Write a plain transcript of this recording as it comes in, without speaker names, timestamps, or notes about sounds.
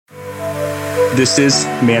This is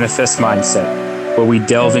Manifest Mindset, where we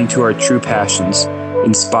delve into our true passions,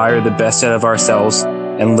 inspire the best out of ourselves,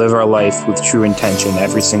 and live our life with true intention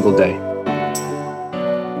every single day.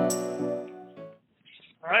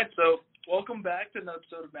 All right, so welcome back to another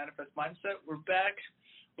episode of Manifest Mindset. We're back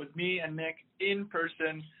with me and Nick in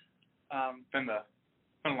person. It's been a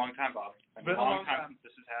long time, Bob. It's been a long time since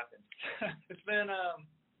this has happened. It's been a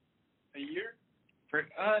year?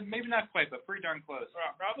 Maybe not quite, but pretty darn close.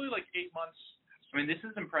 Probably like 8 months. I mean, this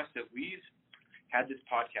is impressive. We've had this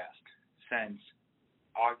podcast since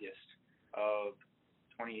August of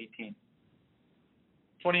 2018.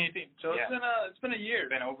 2018. So Yeah. It's been a year.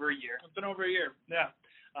 It's been over a year. It's been over a year. Yeah.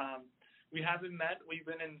 We haven't met. We've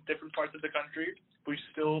been in different parts of the country. We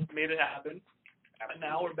still made it happen. Absolutely. And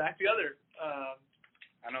now we're back together.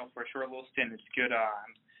 I know for a short little stint. It's good. I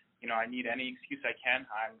need any excuse I can.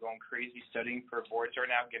 I'm going crazy studying for boards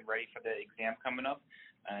right now, getting ready for the exam coming up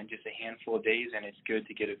in just a handful of days, and it's good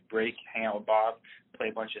to get a break, hang out with Bob,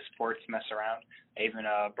 play a bunch of sports, mess around. I even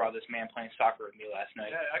brought this man playing soccer with me last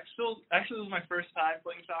night. Yeah, actually, this was my first time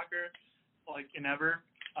playing soccer, like in ever,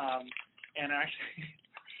 and I actually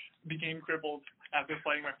became crippled after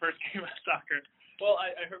playing my first game of soccer. Well,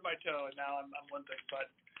 I hurt my toe, and now I'm limping, but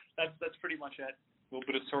that's pretty much it. A little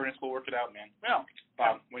bit of soreness, we'll work it out, man. Yeah.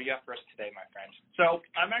 Bob, what do you got for us today, my friend? So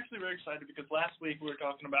I'm actually very excited because last week we were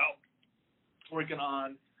talking about working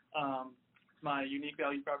on my unique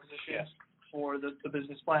value propositions for the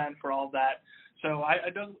business plan, for all of that. So I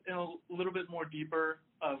dug in a little bit more deeper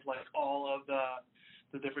of like all of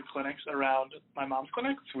the different clinics around my mom's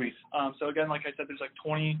clinic. Sweet. So again, like I said, there's like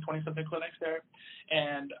 20-something clinics there.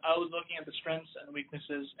 And I was looking at the strengths and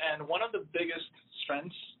weaknesses. And one of the biggest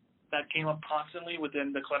strengths that came up constantly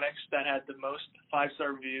within the clinics that had the most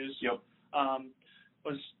 5-star reviews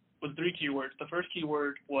was 3 keywords. The first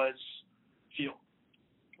keyword was feel.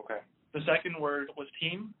 Okay. The second word was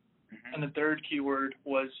team. Mm-hmm. And the third keyword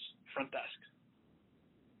was front desk.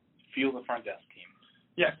 Feel the front desk team.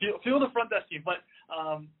 Yeah, feel the front desk team. But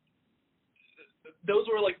those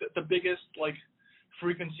were like the biggest like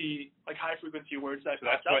frequency, like high frequency words that. So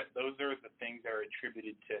those are the things that are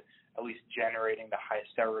attributed to at least generating the high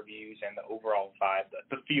star reviews and the overall vibe,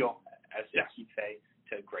 the feel, as you say,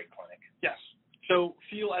 to a great clinic. Yes. So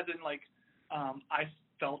feel as in like I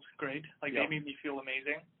felt great, like they made me feel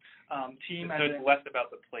amazing. Team so as it's in less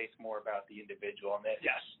about the place, more about the individual. And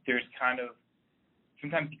there's kind of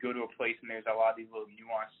sometimes you go to a place and there's a lot of these little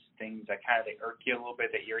nuanced things that kind of they irk you a little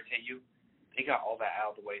bit, that irritate you. They got all that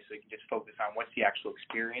out of the way so you can just focus on what's the actual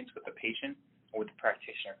experience with the patient or with the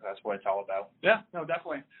practitioner, because that's what it's all about. Yeah, no,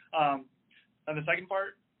 definitely. And the second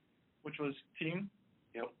part, which was team.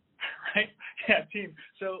 Yep. Right? Yeah, team.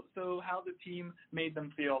 So how the team made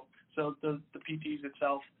them feel. So the PTs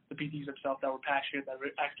themselves that were passionate, that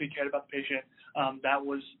actually cared about the patient, that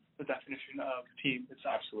was the definition of team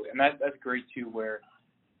itself. Absolutely. And that's great too, where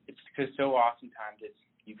it's because so oftentimes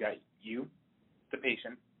you've got you, the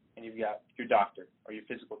patient, and you've got your doctor or your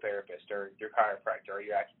physical therapist or your chiropractor or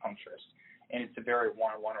your acupuncturist. And it's a very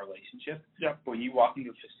one-on-one relationship. Yeah. But when you walk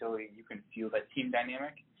into a facility, you can feel that team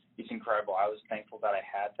dynamic. It's incredible. I was thankful that I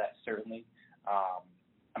had that, certainly,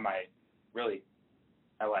 in my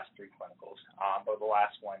last 3 clinicals, but the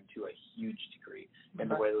last one to a huge degree.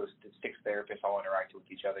 And the way the 6 therapists all interacted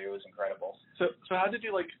with each other, it was incredible. So how did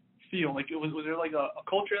you feel? Was there a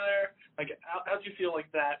culture there? How did you feel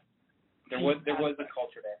like that? There was a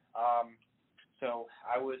culture there. So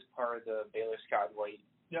I was part of the Baylor Scott White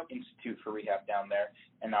Institute for Rehab down there,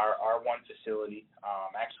 and our one facility.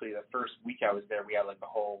 Actually, the first week I was there, we had a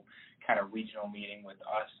whole kind of regional meeting with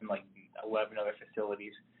us and 11 other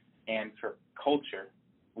facilities. And for culture,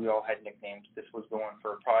 we all had nicknames. This was going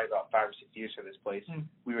for probably about 5 or 6 years for this place.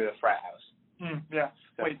 We were the frat house. Yeah.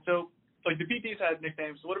 Wait, so the PTs had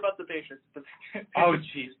nicknames. What about the patients? Oh,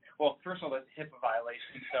 jeez. Well, first of all, that's a HIPAA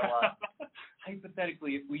violation. So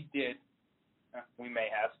hypothetically, if we did, we may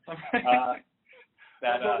have.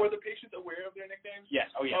 Were the patients aware of their nicknames? Yes.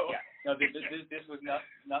 Oh, yeah. Yeah. No, this was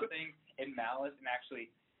nothing in malice. And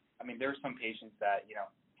actually, I mean, there are some patients that,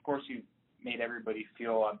 of course, you made everybody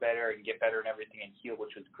feel better and get better and everything and heal,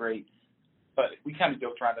 which was great. But we kind of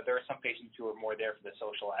joked around that there are some patients who are more there for the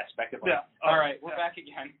social aspect of all right, we're back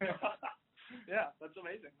again. Yeah, that's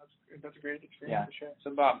amazing. That's a great experience for sure.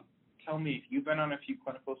 So, Bob, tell me, you've been on a few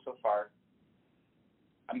clinicals so far.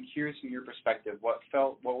 I'm curious from your perspective, what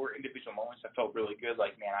were individual moments that felt really good,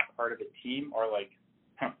 like, man, I'm part of a team, or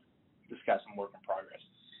this guy's some work in progress?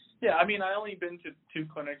 Yeah, I mean, I only been to 2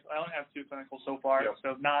 clinics. I only have 2 clinicals so far,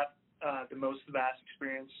 so not the most vast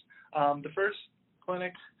experience. The first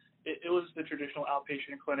clinic, it was the traditional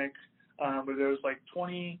outpatient clinic where there was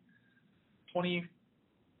 20 20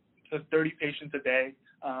 to 30 patients a day.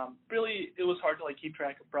 Really, it was hard to keep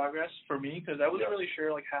track of progress for me because I wasn't really sure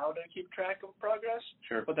how to keep track of progress.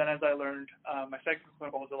 Sure. But then as I learned, my second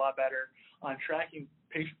clinical was a lot better on tracking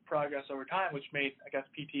patient progress over time, which made, I guess,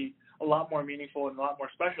 PT a lot more meaningful and a lot more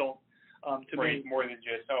special to me. More than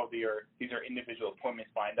just, these are individual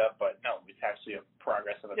appointments lined up, but no, it's actually a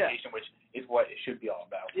progress of a patient, which is what it should be all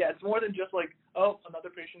about. Yeah, it's more than just another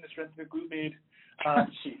patient is strengthening glute med.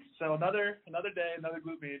 So another day, another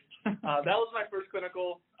glute med. That was my first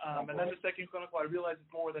clinical, and then the second clinical, I realized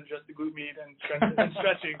it's more than just the glute med and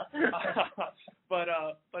stretching.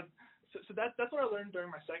 So that's what I learned during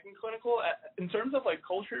my second clinical. In terms of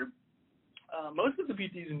culture, most of the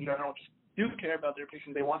PTs in general just do care about their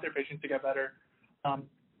patients. They want their patients to get better,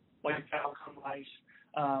 outcome-wise.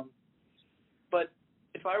 But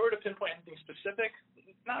if I were to pinpoint anything specific,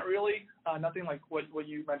 not really. Nothing like what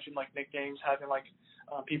you mentioned, like nicknames, having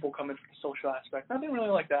people come in for the social aspect. Nothing really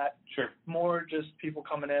like that. Sure. More just people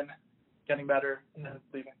coming in, getting better, and then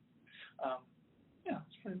leaving.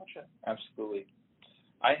 That's pretty much it. Absolutely.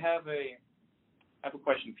 I have a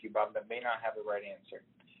question for you, Bob, that may not have the right answer.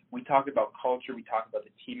 We talked about culture. We talked about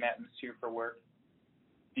the team atmosphere for work.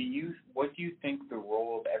 What do you think the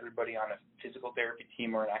role of everybody on a physical therapy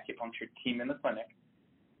team or an acupuncture team in the clinic?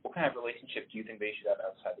 What kind of relationship do you think they should have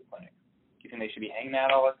outside the clinic? Do you think they should be hanging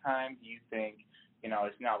out all the time? Do you think,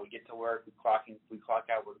 it's now we get to work, we clock in, we clock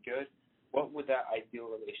out, we're good? What would that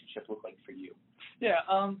ideal relationship look like for you? Yeah.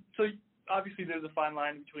 So obviously there's a fine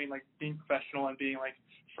line between being professional and being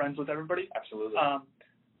friends with everybody. Absolutely.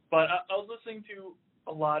 But I was listening to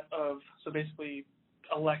a lot of basically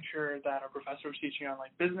a lecture that our professor was teaching on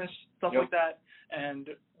business stuff like that, and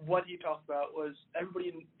what he talked about was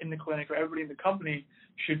everybody in the clinic or everybody in the company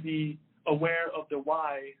should be aware of the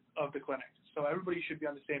why of the clinic. So everybody should be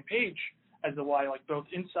on the same page as the why, both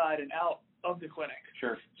inside and out of the clinic.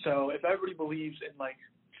 Sure. So if everybody believes in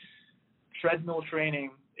treadmill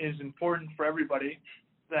training is important for everybody,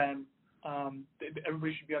 then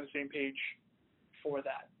everybody should be on the same page for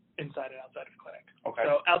that, inside and outside of the clinic. Okay.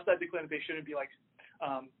 So outside the clinic, they shouldn't be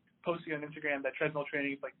posting on Instagram that treadmill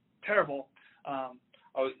training is terrible.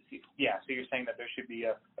 So you're saying that there should be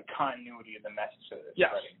a continuity of the message of this. Yes.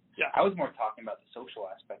 Right? Yeah. I was more talking about the social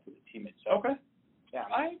aspect of the team itself. Okay. Yeah.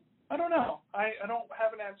 I don't know. I don't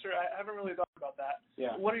have an answer. I haven't really thought about that.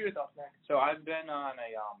 Yeah. What are your thoughts, Nick? So I've been on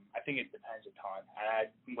I think it depends a ton. I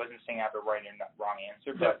wasn't saying I have a right and wrong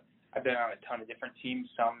answer, but I've been on a ton of different teams.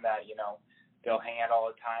 Some that, they'll hang out all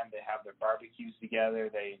the time. They have their barbecues together.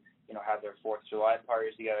 They, have their 4th of July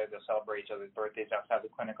parties together. They'll celebrate each other's birthdays outside the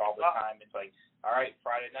clinic all the time. It's all right,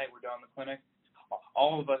 Friday night we're done in the clinic.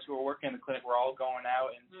 All of us who are working in the clinic, we're all going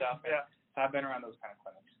out and stuff. Yeah. So I've been around those kind of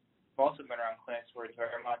clinics. I've also been around clinics where it's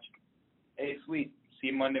very much, hey, sweet, see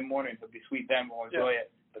you Monday morning. It'll be sweet then. We'll enjoy it,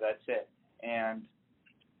 but that's it. And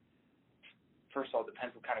first of all, it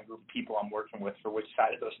depends what kind of group of people I'm working with for which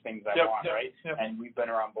side of those things I want, right? Yep. And we've been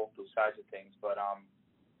around both those sides of things. But I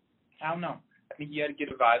don't know. I think you got to get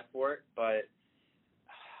a vibe for it, but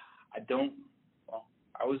I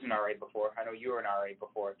was an RA before. I know you were an RA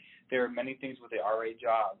before. There are many things with the RA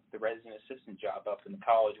job, the resident assistant job up in the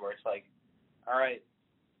college, where it's all right,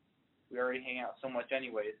 we already hang out so much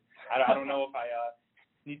anyways. I don't know if I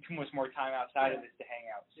need too much more time outside of this to hang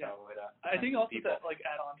out. So I think also that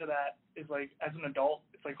add on to that is as an adult,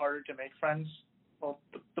 it's harder to make friends. Well,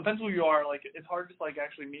 depends who you are. It's hard to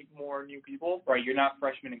actually meet more new people. Right, you're not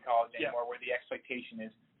freshmen in college anymore, where the expectation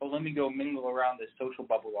is, let me go mingle around this social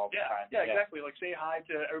bubble all the time. Yeah, exactly. Say hi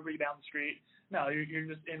to everybody down the street. No, you're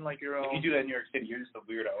just in your own. If you do that in New York City, you're just a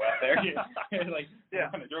weirdo out there. You're what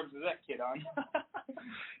kind of drugs is that kid on?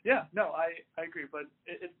 Yeah, no, I agree, but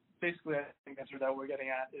it basically, I think that's what we're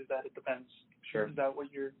getting at is that it depends. Sure. Is that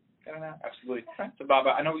what you're getting at? Absolutely. Okay. So, Bob,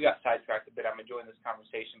 I know we got sidetracked a bit. I'm enjoying this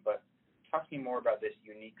conversation, but talk to me more about this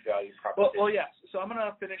unique value proposition. Well, yes. So I'm going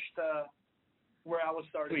to finish where I was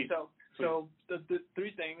starting. Sweet. So the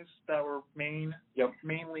 3 things that were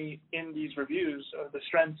mainly in these reviews of the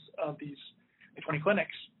strengths of these 20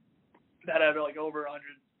 clinics that had over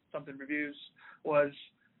 100-something reviews was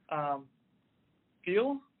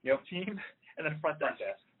field, team, and then front desk.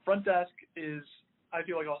 Front desk is, I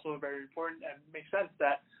feel also very important, and makes sense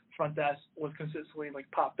that front desk was consistently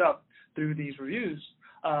popped up through these reviews.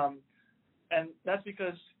 And that's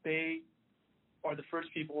because they are the first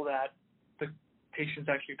people that the patients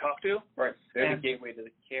actually talk to. Right. They're the gateway to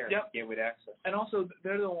the care, gateway to access. And also,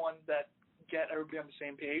 they're the ones that get everybody on the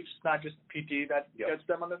same page. It's not just the PT that gets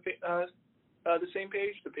them on the same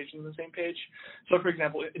page, the patient on the same page. So, for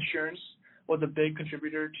example, insurance was a big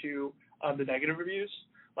contributor to the negative reviews.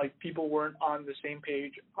 like people weren't on the same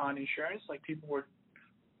page on insurance. Like people were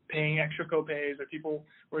paying extra copays, or people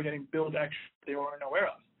were getting billed extra they weren't aware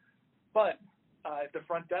of. But if the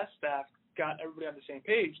front desk staff got everybody on the same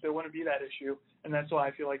page, there wouldn't be that issue, and that's why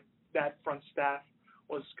I feel like that front staff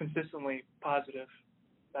was consistently positive.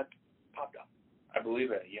 That popped up. I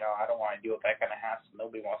believe it. I don't want to deal with that kind of hassle.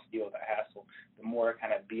 Nobody wants to deal with that hassle. The more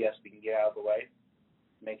kind of BS we can get out of the way,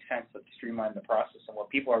 it makes sense. Let's streamline the process. And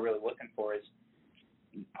what people are really looking for is,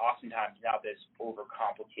 oftentimes not this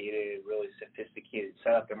overcomplicated, really sophisticated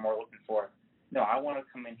setup. They're more looking for, no, I want to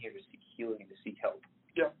come in here to seek healing and to seek help.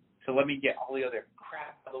 Yeah. So let me get all the other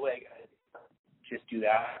crap out of the way. Just do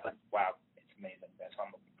that. Wow, it's amazing. That's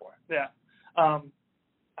what I'm looking for. Yeah.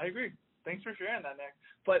 I agree. Thanks for sharing that, Nick.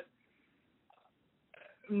 But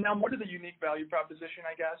now more to the unique value proposition,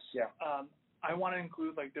 I guess. Yeah. I want to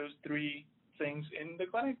include like those three things in the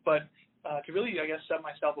clinic, but to really, I guess, set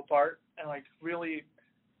myself apart and like really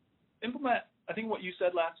implement. I think what you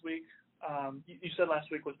said last week. You said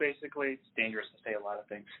last week was basically, it's dangerous to say a lot of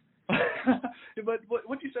things. But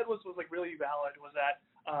what you said was like really valid. Was that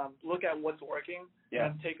look at what's working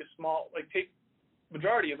and take take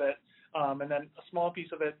majority of it, and then a small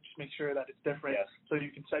piece of it, just make sure that it's different, so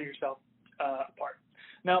you can set yourself apart.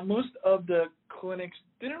 Now, most of the clinics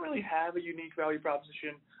didn't really have a unique value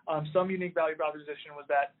proposition. Some unique value proposition was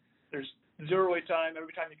that there's 0 wait time.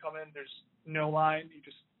 Every time you come in, there's no line. You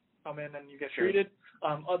just come in and you get treated.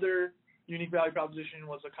 Other unique value proposition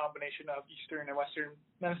was a combination of Eastern and Western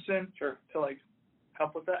medicine to like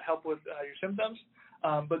help with your symptoms.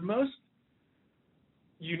 But most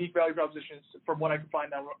unique value propositions, from what I could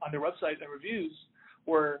find on their website and reviews,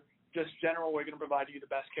 were just general. We're going to provide you the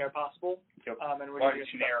best care possible. Yep. And we're going to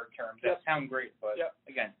generic terms. That sound great, but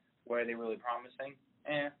again, what are they really promising?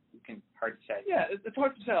 Hard to say. Yeah, it's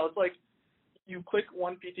hard to tell. It's like you click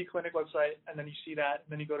one PT clinic website and then you see that, and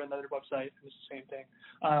then you go to another website and it's the same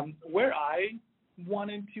thing. Where I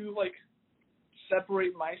wanted to like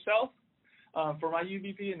separate myself for my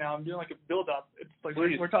UVP, and now I'm doing like a build up. It's like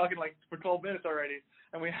we're talking like for 12 minutes already,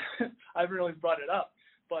 and I haven't really brought it up.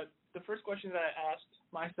 But the first question that I asked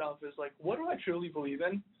myself is like, what do I truly believe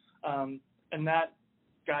in? And that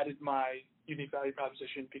guided my unique value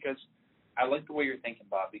proposition, because I like the way you're thinking,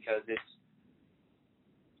 Bob, because it's,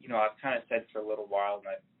 I've kind of said for a little while, and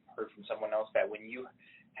I've heard from someone else that when you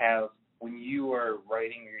are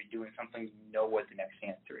writing or you're doing something, you know what the next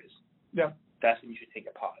answer is. Yeah. That's when you should take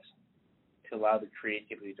a pause to allow the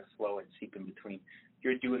creativity to flow and seep in between.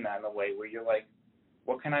 You're doing that in a way where you're like,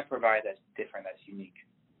 what can I provide that's different, that's unique?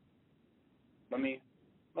 Let me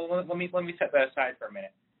set that aside for a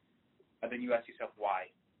minute. And then you ask yourself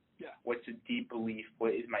why. Yeah. What's a deep belief?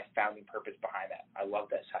 What is my founding purpose behind that? I love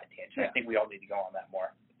that side tangent. Yeah. I think we all need to go on that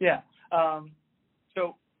more. Yeah.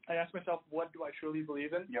 So I asked myself, what do I truly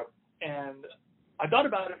believe in? Yep. And I thought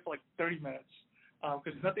about it for like 30 minutes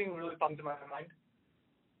because nothing really popped into my mind.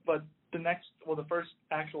 But the first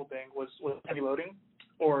actual thing was heavy loading,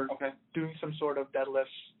 or doing some sort of deadlifts,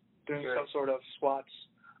 doing some sort of squats,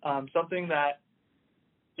 something that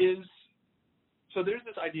is. So there's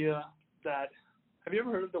this idea that, have you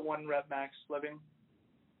ever heard of the 1 rep max living?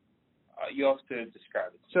 You have to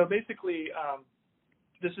describe it. So basically,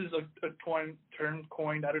 this is a term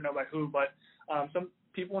coined, I don't know by who, but some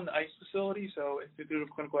people in the ICE facility, so Institute of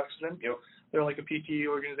Clinical Excellence, they're like a PT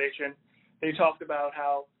organization. They talked about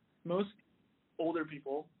how most older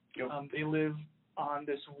people, they live on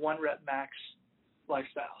this 1 rep max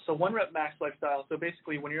lifestyle. So 1 rep max lifestyle. So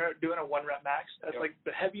basically, when you're doing a 1 rep max, that's like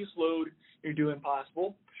the heaviest load you're doing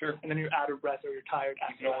possible. Sure. And then you're out of breath or you're tired.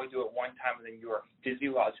 You can only do it one time, and then you are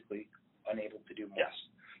physiologically unable to do more. Yes.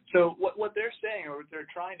 So what they're saying, or what they're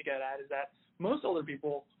trying to get at, is that most older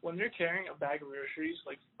people, when they're carrying a bag of groceries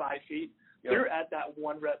like 5 feet, they're at that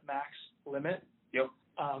 1 rep max limit. Yep.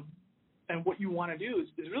 And what you want to do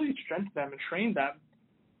is really strengthen them and train them,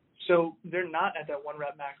 so they're not at that 1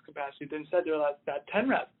 rep max capacity. But instead, they're at that 10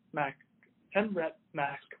 rep max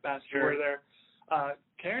capacity, where they're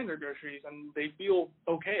carrying their groceries and they feel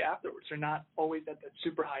okay afterwards. They're not always at that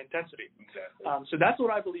super high intensity. Exactly. So that's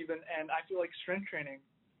what I believe in, and I feel like strength training,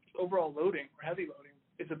 overall loading or heavy loading,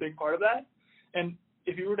 is a big part of that. And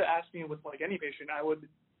if you were to ask me with like any patient, I would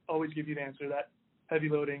always give you the answer that heavy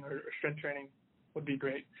loading or strength training would be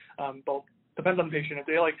great. Both depends on the patient. If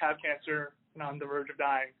they like have cancer and on the verge of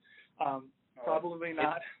dying, probably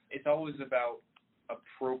not. It's always about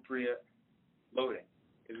appropriate loading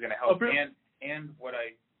is going to help. And what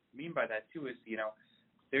I mean by that too is,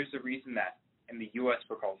 there's a reason that in the U.S.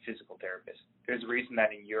 we're called physical therapists. There's a reason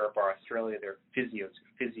that in Europe or Australia they're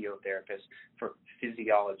physiotherapists for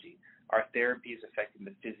physiology. Our therapy is affecting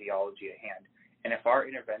the physiology at hand. And if our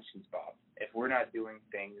interventions, Bob, if we're not doing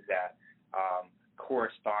things that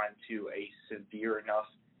correspond to a severe enough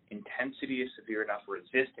intensity, a severe enough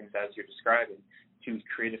resistance, as you're describing, to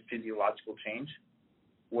create a physiological change,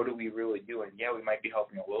 what are we really doing? Yeah, we might be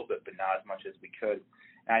helping a little bit, but not as much as we could.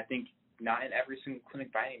 And I think not in every single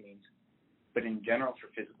clinic by any means, but in general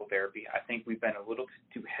for physical therapy, I think we've been a little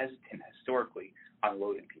too hesitant historically on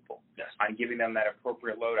loading people, on giving them that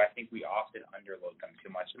appropriate load. I think we often underload them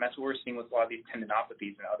too much. And that's what we're seeing with a lot of these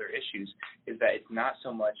tendinopathies and other issues, is that it's not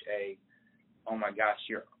so much a, oh my gosh,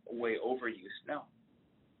 you're way overused. No,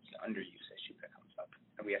 it's an underuse issue that comes up,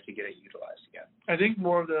 and we have to get it utilized again. I think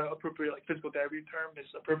more of the appropriate physical therapy term is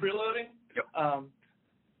appropriate loading. Yep.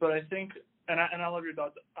 But I think, and I love your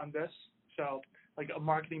thoughts on this. So a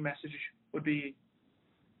marketing message would be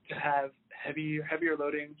to have heavier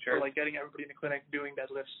loading, sure, or getting everybody in the clinic doing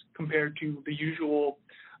deadlifts compared to the usual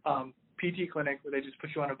PT clinic where they just put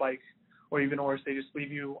you on a bike, or even worse, they just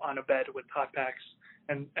leave you on a bed with hot packs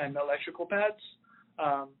and electrical pads.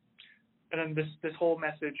 And then this whole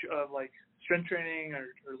message of strength training or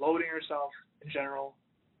loading yourself in general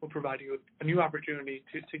will provide you with a new opportunity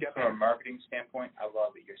to get from a marketing standpoint. I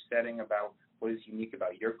love it. You're setting about what is unique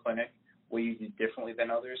about your clinic, what you do differently than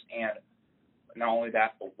others, and not only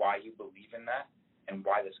that, but why you believe in that and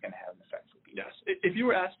why that's going to have an effect for people. Yes. If you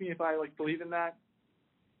were asking me if I believe in that,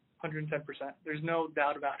 110%. There's no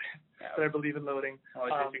doubt about it that I believe in loading. Well,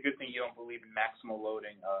 it's a good thing you don't believe in maximal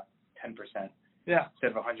loading 10%. Yeah.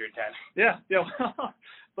 Instead of 110. Yeah.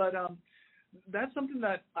 But that's something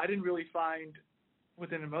that I didn't really find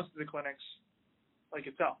within most of the clinics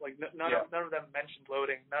itself. None of them mentioned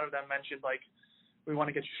loading. None of them mentioned we want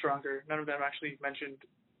to get you stronger. None of them actually mentioned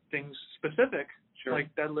things specific, sure,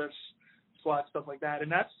 like deadlifts, squats, stuff like that.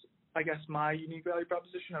 And that's, I guess, my unique value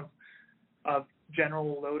proposition of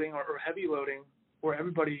general loading or heavy loading, where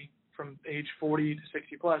everybody from age 40 to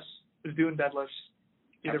 60 plus is doing deadlifts,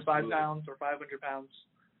 either Absolutely. 5 pounds or 500 pounds.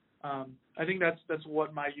 I think that's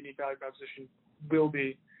what my unique value proposition will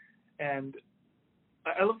be. And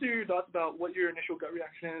I love to hear your thoughts about what your initial gut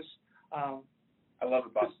reaction is. I love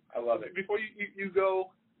it, boss. I love it. Before you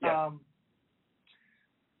go,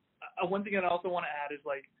 one thing I also want to add is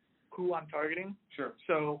who I'm targeting. Sure.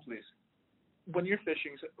 So please, when you're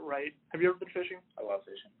fishing, right? Have you ever been fishing? I love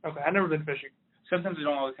fishing. Okay, I've never been fishing. Sometimes I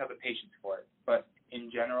don't always have the patience for it, but in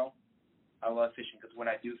general, I love fishing because when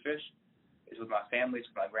I do fish, it's with my family, it's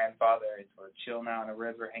with my grandfather, it's for chilling out on a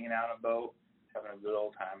river, hanging out on a boat, having a good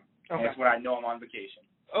old time. Okay. And it's when I know I'm on vacation.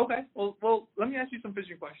 Okay. Well, let me ask you some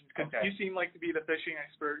fishing questions because you seem to be the fishing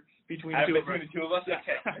expert between the two of us.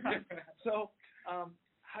 Okay. So,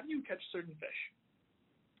 how do you catch certain fish?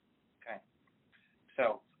 Okay.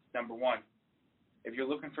 So, number one, if you're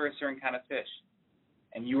looking for a certain kind of fish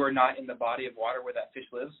and you are not in the body of water where that fish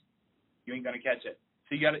lives, you ain't gonna catch it.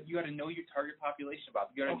 So you gotta know your target population, Bob.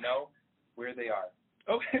 You gotta know where they are.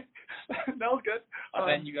 Okay. That was good.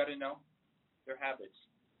 Then you gotta know their habits.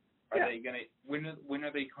 Are they gonna when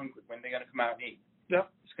are they hungry? When are they gonna come out and eat? Yeah.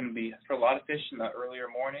 It's gonna be for a lot of fish in the earlier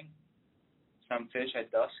morning. Some fish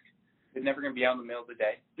at dusk. They're never gonna be out in the middle of the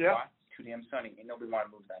day. Yeah. Why? It's too damn sunny. Ain't nobody wanna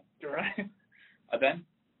move then. You're right. Then,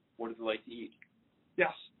 what do they like to eat?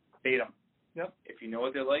 Yes. Bait them. Yep. If you know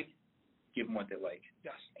what they like, give them what they like.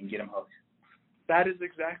 Yes. And get them hooked. That is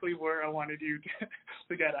exactly where I wanted you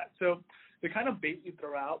to get at. So the kind of bait you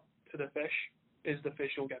throw out to the fish is the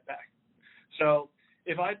fish you'll get back. So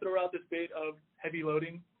if I throw out this bait of heavy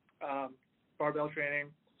loading, barbell training,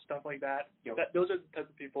 stuff like that, those are the type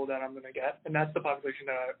of people that I'm going to get, and that's the population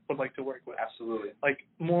that I would like to work with. Absolutely.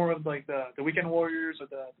 More of the weekend warriors or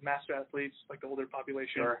the master athletes, the older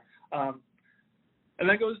population. Sure. And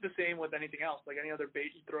that goes the same with anything else, any other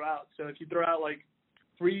bait you throw out. So if you throw out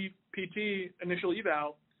 3 PT initial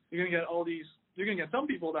eval, you're going to get some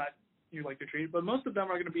people that you like to treat, but most of them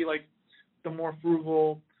are going to be the more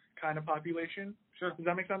frugal kind of population. Sure. Does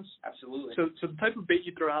that make sense? Absolutely. So the type of bait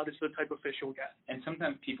you throw out is the type of fish you'll get. And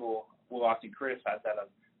sometimes people will often criticize that of,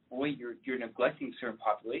 wait, you're neglecting certain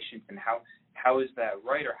populations, and how is that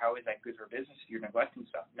right, or how is that good for business if you're neglecting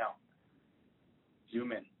stuff? No.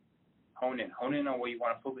 Zoom in. Hone in on what you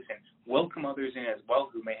want to focus in. Welcome others in as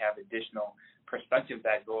well who may have additional perspective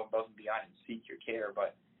that go above and beyond and seek your care.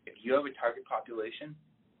 But if you have a target population,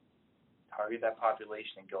 target that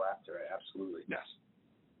population and go after it. Absolutely. Yes.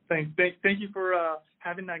 Thank you for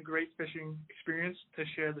having that great fishing experience to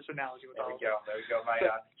share this analogy with all of us. There we go. My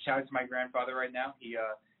shout out to my grandfather right now. He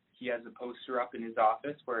has a poster up in his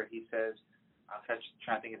office where he says, I'm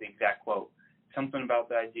trying to think of the exact quote, something about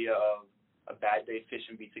the idea of a bad day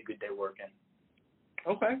fishing beats a good day working.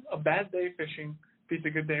 Okay, a bad day fishing beats a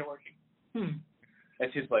good day working.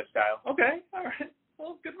 That's his lifestyle. Okay, all right.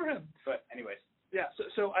 Well, good for him. But anyways. Yeah,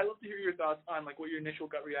 so I'd love to hear your thoughts on like what your initial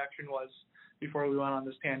gut reaction was before we went on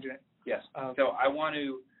this tangent. Yes. So I want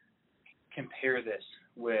to compare this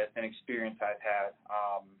with an experience I've had.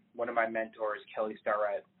 One of my mentors, Kelly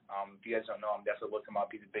Starrett. If you guys don't know him, definitely look him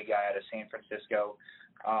up. He's a big guy out of San Francisco.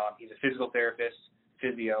 He's a physical therapist,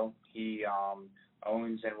 physio. He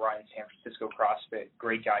owns and runs San Francisco CrossFit.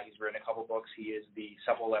 Great guy. He's written a couple books. He is the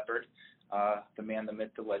Supple Leopard, the man, the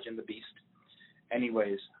myth, the legend, the beast.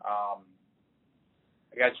 Anyways,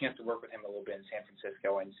 I got a chance to work with him a little bit in San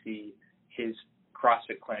Francisco and see his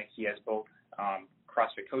CrossFit clinics. He has both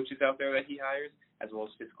CrossFit coaches out there that he hires, as well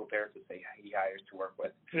as physical therapists that he hires to work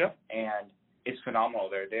with. Yeah. And it's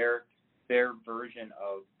phenomenal there. Their version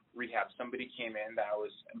of rehab. Somebody came in that I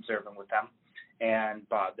was observing with them, and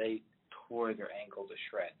they tore their ankle to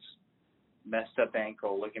shreds. Messed up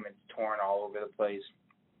ankle, ligaments torn all over the place.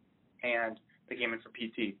 And they came in for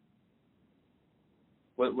PT.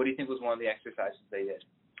 What do you think was one of the exercises they did?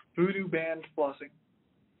 Voodoo band flossing.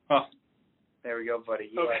 Oh, there we go,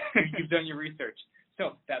 buddy. Okay. You've done your research.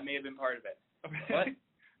 So that may have been part of it. Okay. But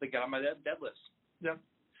they got on my deadlifts. Yep.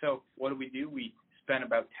 So what do? We spent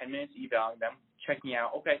about 10 minutes evaluating them, checking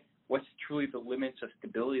out, okay, what's truly the limits of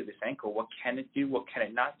stability of this ankle? What can it do? What can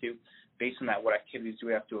it not do? Based on that, what activities do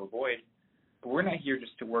we have to avoid? But we're not here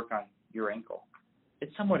just to work on your ankle.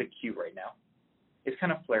 It's somewhat acute right now. It's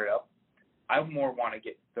kind of flared up. I more want to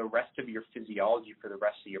get the rest of your physiology for the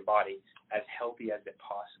rest of your body as healthy as it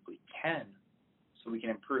possibly can so we can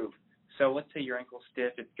improve. So let's say your ankle's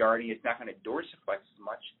stiff, it's guarding, it's not going to dorsiflex as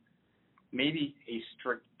much. Maybe a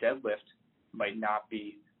strict deadlift might not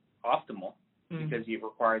be optimal because it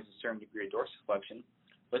requires a certain degree of dorsiflexion.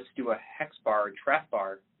 Let's do a hex bar or trap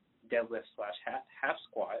bar deadlift / half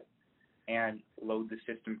squat and load the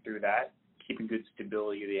system through that, keeping good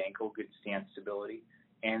stability of the ankle, good stance stability.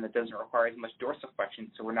 And it doesn't require as much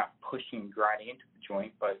dorsiflexion, so we're not pushing and grinding into the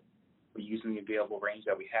joint, but we're using the available range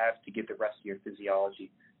that we have to get the rest of your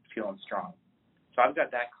physiology feeling strong. So I've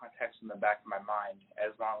got that context in the back of my mind,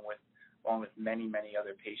 along with many, many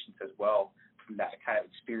other patients as well from that kind of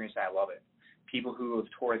experience, and I love it. People who have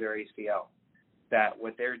tore their ACL, that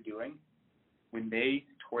what they're doing when they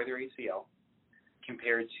tore their ACL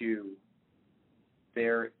compared to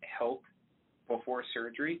their health before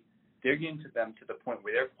surgery, they're getting to the point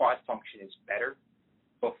where their quad function is better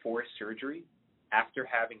before surgery after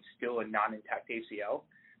having still a non-intact ACL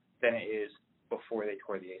than it is before they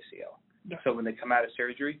tore the ACL. Yeah. So when they come out of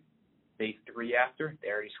surgery, day 3 after,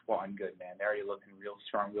 they're already squatting good, man. They're already looking real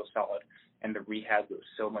strong, real solid, and the rehab goes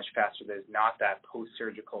so much faster. There's not that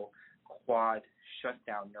post-surgical quad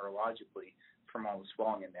shutdown neurologically from all the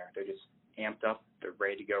swelling in there. They're just amped up. They're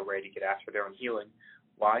ready to go, ready to get after their own healing.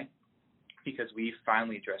 Why? Because we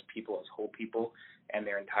finally address people as whole people and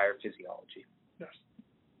their entire physiology. Yes.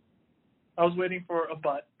 I was waiting for a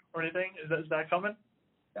butt or anything. Is that coming?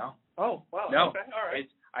 No. Oh, wow. No. Okay, all right.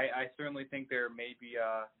 I certainly think there may be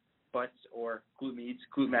butts or glute meats,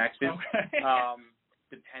 glute maxes, okay.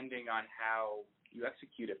 depending on how you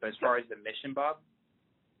execute it. But as far as the mission, Bob,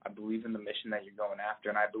 I believe in the mission that you're going after,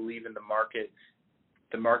 and I believe in the marketing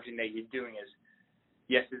that you're doing is,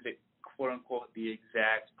 yes, is it quote-unquote the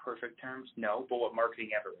exact perfect terms? No, but what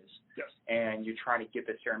marketing ever is. Yes. And you're trying to get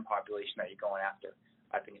the certain population that you're going after.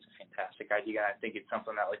 I think it's a fantastic idea, and I think it's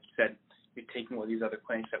something that, like you said, you're taking what these other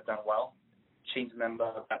clinics have done well, changing them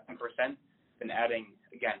about 10%, and adding,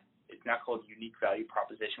 again, it's not called unique value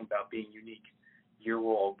proposition without being unique. Your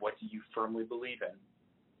role, what do you firmly believe in?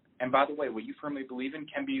 And by the way, what you firmly believe in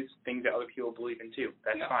can be things that other people believe in too.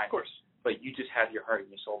 That's fine. Of course. But you just have your heart and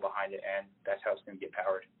your soul behind it, and that's how it's going to get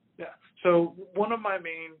powered. Yeah. So one of my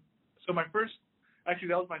my first, actually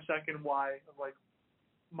that was my second why of like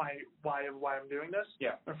my why of why I'm doing this.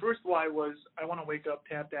 Yeah. My first why was I want to wake up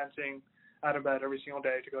tap dancing out of bed every single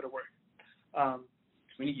day to go to work.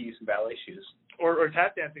 We need to use some ballet shoes. Or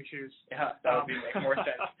tap dancing shoes. Yeah, that would make more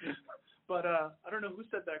sense. But I don't know who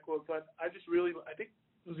said that quote, but I think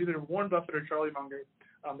it was either Warren Buffett or Charlie Munger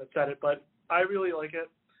that said it, but I really like it.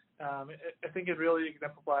 I think it really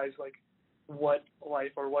exemplifies like what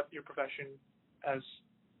life or what your profession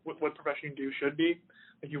what profession you do should be.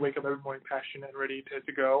 Like you wake up every morning passionate and ready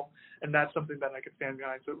to go, and that's something that I could stand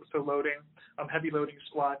behind. So loading, heavy loading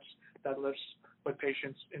squats, deadlifts with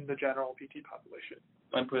patients in the general PT population.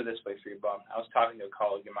 Let me put it this way for you, Bob. I was talking to a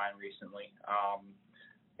colleague of mine recently,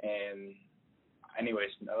 and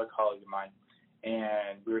anyways, another colleague of mine,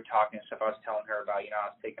 and we were talking and stuff. I was telling her about, I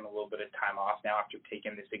was taking a little bit of time off now after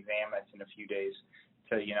taking this exam that's in a few days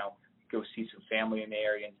to, go see some family in the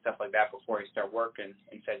area and stuff like that before I start working,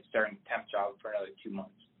 instead of starting a temp job for another 2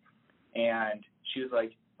 months. And she was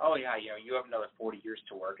like, oh, yeah, you have another 40 years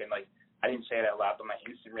to work. And, like, I didn't say it out loud, but my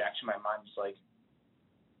instant reaction, my mind was like,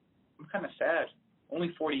 I'm kind of sad.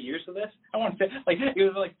 Only 40 years of this? I want to say, like, it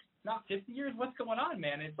was like, not 50 years? What's going on,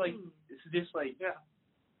 man? It's like, it's just like, it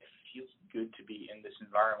feels good to be in this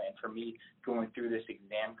environment. And for me, going through this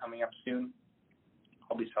exam coming up soon,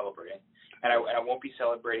 I'll be celebrating. And I won't be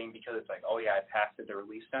celebrating because it's like, oh, yeah, I passed it, the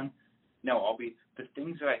release done. No, the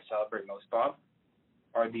things that I celebrate most, Bob,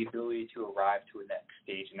 are the ability to arrive to a next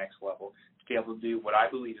stage, a next level, to be able to do what I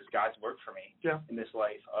believe is God's work for me in this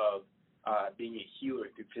life of being a healer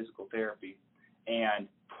through physical therapy and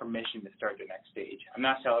permission to start the next stage. I'm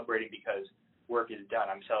not celebrating because work is done.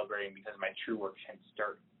 I'm celebrating because my true work can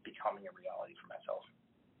start becoming a reality for myself.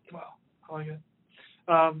 Wow, I like it.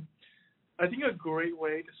 I think a great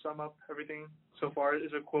way to sum up everything so far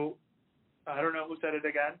is a quote. I don't know who said it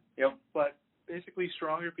again. But basically,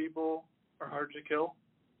 stronger people are harder to kill.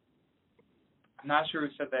 I'm not sure who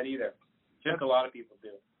said that either. Just a lot of people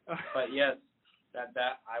do. But yes, that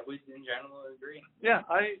I would in general agree. Yeah,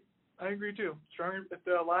 I agree too. Stronger. If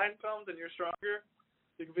the lion comes and you're stronger,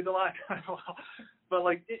 you can be the lion. But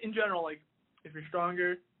like in general, like if you're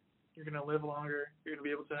stronger, you're gonna live longer. You're gonna be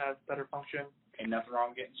able to have better function. Ain't nothing wrong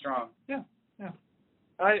with getting strong. Yeah.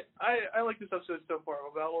 I like this episode so far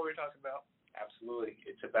about what we're talking about. Absolutely.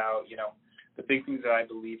 It's about, the big things that I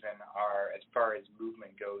believe in are, as far as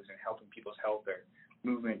movement goes and helping people's health, are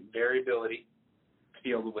movement variability, to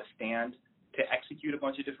be able to withstand, to execute a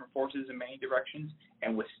bunch of different forces in many directions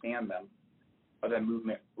and withstand them. But then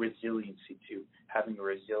movement resiliency too, having a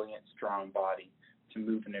resilient, strong body to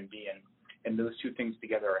move in and be in. And those two things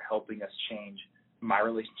together are helping us change my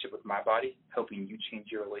relationship with my body, helping you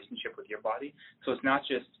change your relationship with your body. So it's not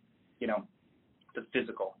just, the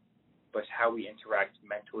physical, but it's how we interact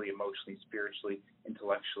mentally, emotionally, spiritually,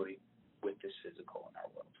 intellectually with this physical in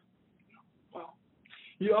our world. Wow.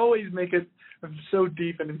 You always make it so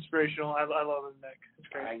deep and inspirational. I love it, Nick. It's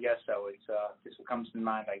great. I guess so. It's just what comes to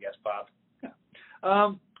mind, I guess, Bob. Yeah.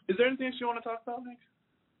 Is there anything else you want to talk about, Nick?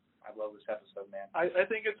 I love this episode, man. I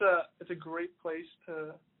think it's a great place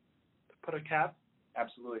to put a cap.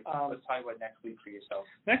 Absolutely. Let's talk about next week for yourself.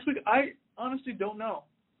 Next week, I honestly don't know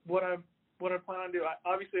what I plan on doing.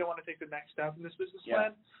 Obviously, I want to take the next step in this business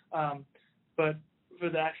plan. But for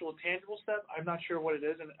the actual tangible step, I'm not sure what it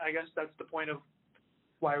is, and I guess that's the point of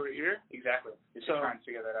why we're here. Exactly. Just trying to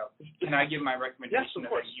figure that out. Can I give my recommendation? Yes, of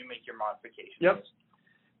course. And you make your modifications? Yep.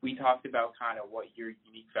 We talked about kind of what your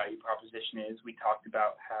unique value proposition is. We talked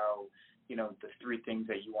about how, the three things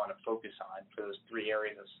that you want to focus on for those three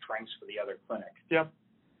areas of strengths for the other clinic. Yep.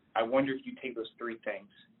 I wonder if you take those three things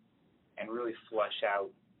and really flesh out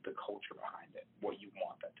the culture behind it, what you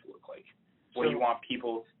want that to look like, what you want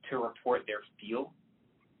people to report their feel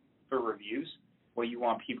for reviews, what you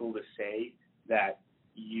want people to say that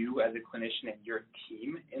you as a clinician and your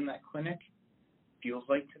team in that clinic feels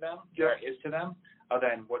like to them, or is to them, other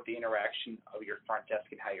than what the interaction of your front desk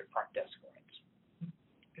and how your front desk runs.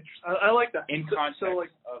 I like that. In context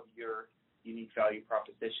of your unique value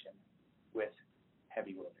proposition with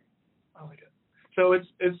heavy loading. I like it. So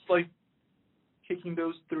it's like taking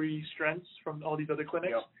those three strengths from all these other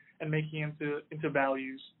clinics and making them into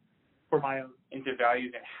values for my own. Into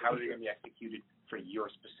values and how they're going to be executed for your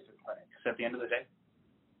specific clinic. Because at the end of the day,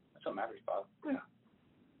 that's what matters, Bob. Yeah.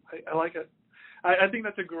 I like it. I think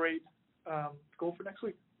that's a great goal for next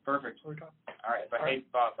week. Perfect. All right. But hey,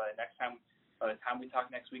 Bob, by the time we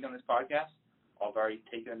talk next week on this podcast, I've already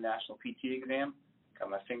taken a national PT exam, got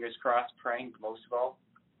my fingers crossed, praying, but most of all,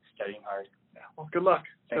 studying hard. Yeah. Well, good luck.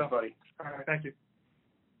 Thanks, buddy. All right. Thank you.